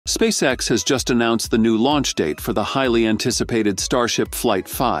SpaceX has just announced the new launch date for the highly anticipated Starship Flight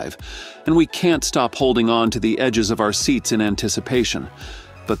 5, and we can't stop holding on to the edges of our seats in anticipation.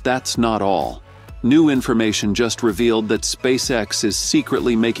 But that's not all. New information just revealed that SpaceX is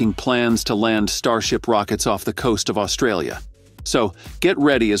secretly making plans to land Starship rockets off the coast of Australia. So, get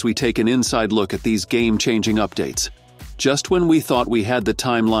ready as we take an inside look at these game-changing updates. Just when we thought we had the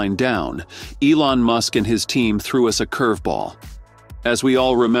timeline down, Elon Musk and his team threw us a curveball. As we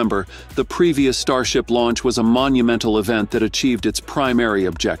all remember, the previous Starship launch was a monumental event that achieved its primary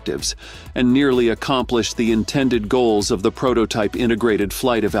objectives and nearly accomplished the intended goals of the prototype integrated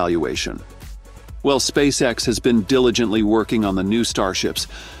flight evaluation. Well, SpaceX has been diligently working on the new Starships,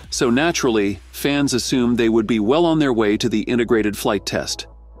 so naturally, fans assumed they would be well on their way to the integrated flight test,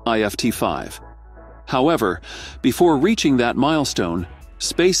 IFT-5. However, before reaching that milestone,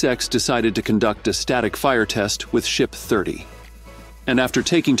 SpaceX decided to conduct a static fire test with Ship 30. And after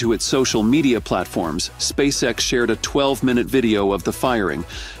taking to its social media platforms, SpaceX shared a 12-minute video of the firing,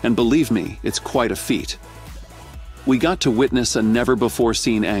 and believe me, it's quite a feat. We got to witness a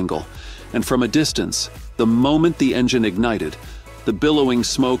never-before-seen angle, and from a distance, the moment the engine ignited, the billowing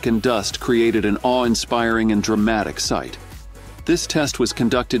smoke and dust created an awe-inspiring and dramatic sight. This test was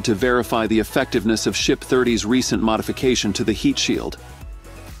conducted to verify the effectiveness of Ship 30's recent modification to the heat shield.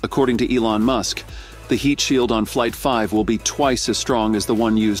 According to Elon Musk, the heat shield on Flight 5 will be twice as strong as the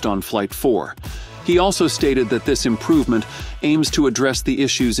one used on Flight 4. He also stated that this improvement aims to address the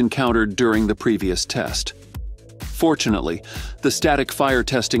issues encountered during the previous test. Fortunately, the static fire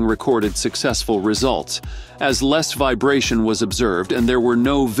testing recorded successful results, as less vibration was observed and there were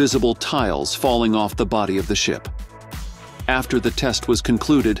no visible tiles falling off the body of the ship. After the test was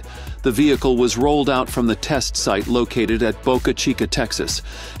concluded, the vehicle was rolled out from the test site located at Boca Chica, Texas,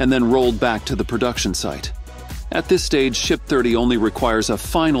 and then rolled back to the production site. At this stage, Ship 30 only requires a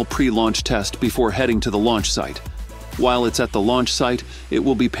final pre-launch test before heading to the launch site. While it's at the launch site, it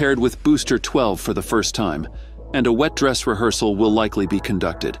will be paired with Booster 12 for the first time, and a wet dress rehearsal will likely be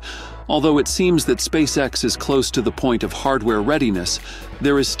conducted. Although it seems that SpaceX is close to the point of hardware readiness,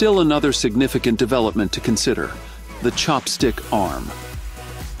 there is still another significant development to consider: the Chopstick Arm.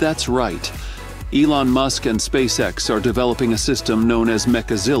 That's right. Elon Musk and SpaceX are developing a system known as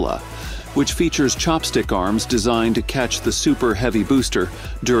Mechazilla, which features chopstick arms designed to catch the super heavy booster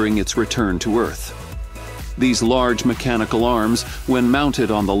during its return to Earth. These large mechanical arms, when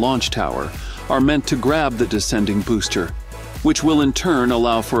mounted on the launch tower, are meant to grab the descending booster, which will in turn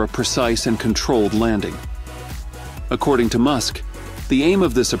allow for a precise and controlled landing. According to Musk, the aim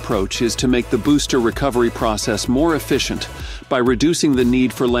of this approach is to make the booster recovery process more efficient by reducing the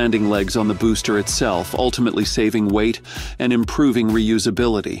need for landing legs on the booster itself, ultimately saving weight and improving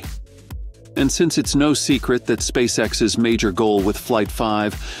reusability. And since it's no secret that SpaceX's major goal with Flight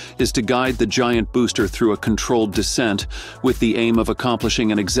 5 is to guide the giant booster through a controlled descent with the aim of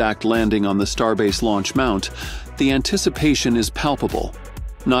accomplishing an exact landing on the Starbase launch mount, the anticipation is palpable.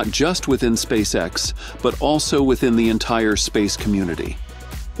 Not just within SpaceX, but also within the entire space community.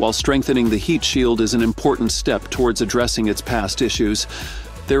 While strengthening the heat shield is an important step towards addressing its past issues,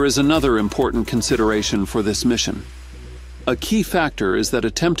 there is another important consideration for this mission. A key factor is that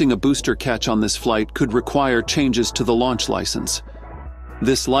attempting a booster catch on this flight could require changes to the launch license.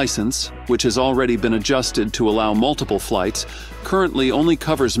 This license, which has already been adjusted to allow multiple flights, currently only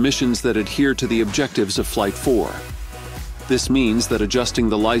covers missions that adhere to the objectives of Flight 4. This means that adjusting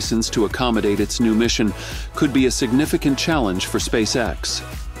the license to accommodate its new mission could be a significant challenge for SpaceX.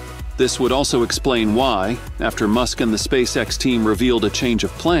 This would also explain why, after Musk and the SpaceX team revealed a change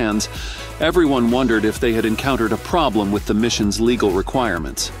of plans, everyone wondered if they had encountered a problem with the mission's legal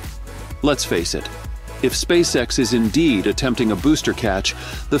requirements. Let's face it, if SpaceX is indeed attempting a booster catch,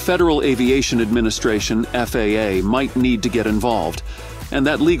 the Federal Aviation Administration, FAA, might need to get involved, and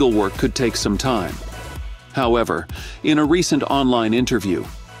that legal work could take some time. However, in a recent online interview,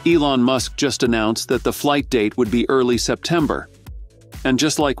 Elon Musk just announced that the flight date would be early September. And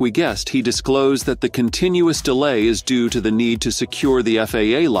just like we guessed, he disclosed that the continuous delay is due to the need to secure the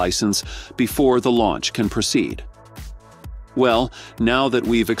FAA license before the launch can proceed. Well, now that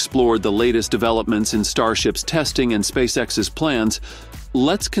we've explored the latest developments in Starship's testing and SpaceX's plans,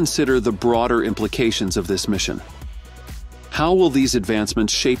 let's consider the broader implications of this mission. How will these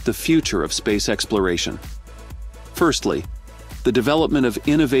advancements shape the future of space exploration? Firstly, the development of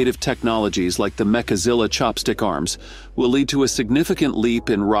innovative technologies like the Mechazilla chopstick arms will lead to a significant leap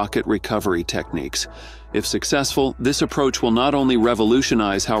in rocket recovery techniques. If successful, this approach will not only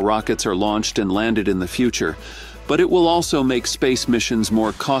revolutionize how rockets are launched and landed in the future, but it will also make space missions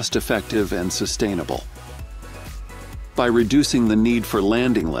more cost-effective and sustainable. By reducing the need for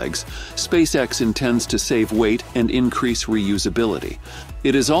landing legs, SpaceX intends to save weight and increase reusability.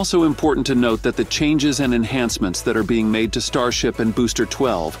 It is also important to note that the changes and enhancements that are being made to Starship and Booster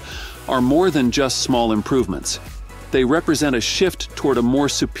 12 are more than just small improvements. They represent a shift toward a more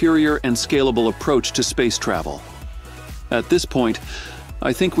superior and scalable approach to space travel. At this point,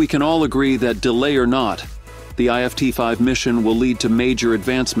 I think we can all agree that, delay or not, the IFT-5 mission will lead to major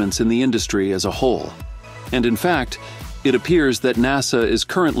advancements in the industry as a whole. And in fact, it appears that NASA is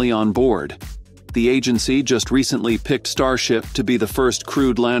currently on board. The agency just recently picked Starship to be the first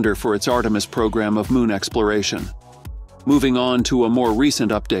crewed lander for its Artemis program of moon exploration. Moving on to a more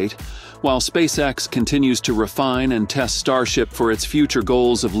recent update, while SpaceX continues to refine and test Starship for its future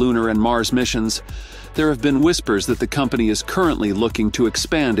goals of lunar and Mars missions, there have been whispers that the company is currently looking to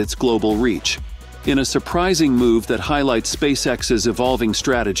expand its global reach. In a surprising move that highlights SpaceX's evolving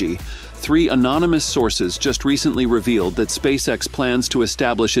strategy, 3 anonymous sources just recently revealed that SpaceX plans to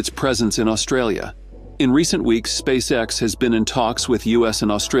establish its presence in Australia. In recent weeks, SpaceX has been in talks with US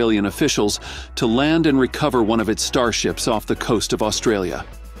and Australian officials to land and recover one of its Starships off the coast of Australia.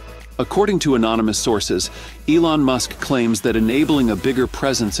 According to anonymous sources, Elon Musk claims that enabling a bigger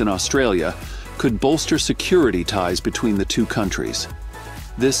presence in Australia could bolster security ties between the two countries.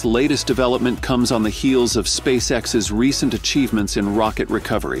 This latest development comes on the heels of SpaceX's recent achievements in rocket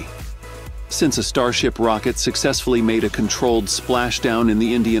recovery. Since a Starship rocket successfully made a controlled splashdown in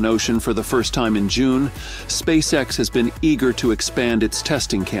the Indian Ocean for the first time in June, SpaceX has been eager to expand its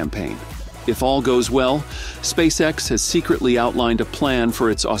testing campaign. If all goes well, SpaceX has secretly outlined a plan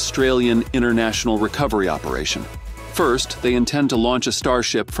for its Australian international recovery operation. First, they intend to launch a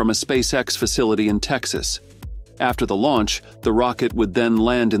Starship from a SpaceX facility in Texas. After the launch, the rocket would then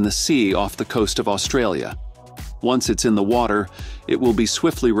land in the sea off the coast of Australia. Once it's in the water, it will be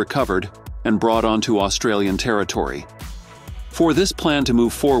swiftly recovered and brought onto Australian territory. For this plan to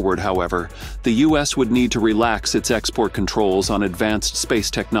move forward, however, the US would need to relax its export controls on advanced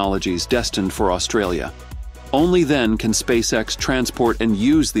space technologies destined for Australia. Only then can SpaceX transport and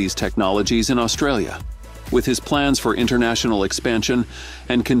use these technologies in Australia. With his plans for international expansion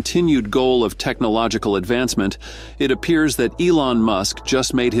and continued goal of technological advancement, it appears that Elon Musk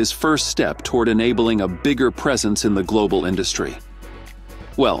just made his first step toward enabling a bigger presence in the global industry.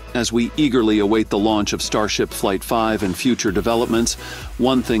 Well, as we eagerly await the launch of Starship Flight 5 and future developments,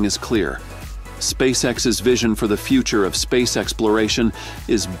 one thing is clear. SpaceX's vision for the future of space exploration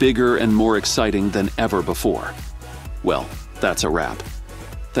is bigger and more exciting than ever before. Well, that's a wrap.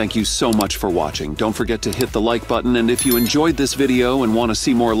 Thank you so much for watching. Don't forget to hit the like button, and if you enjoyed this video and want to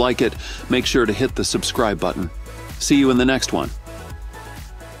see more like it, make sure to hit the subscribe button. See you in the next one.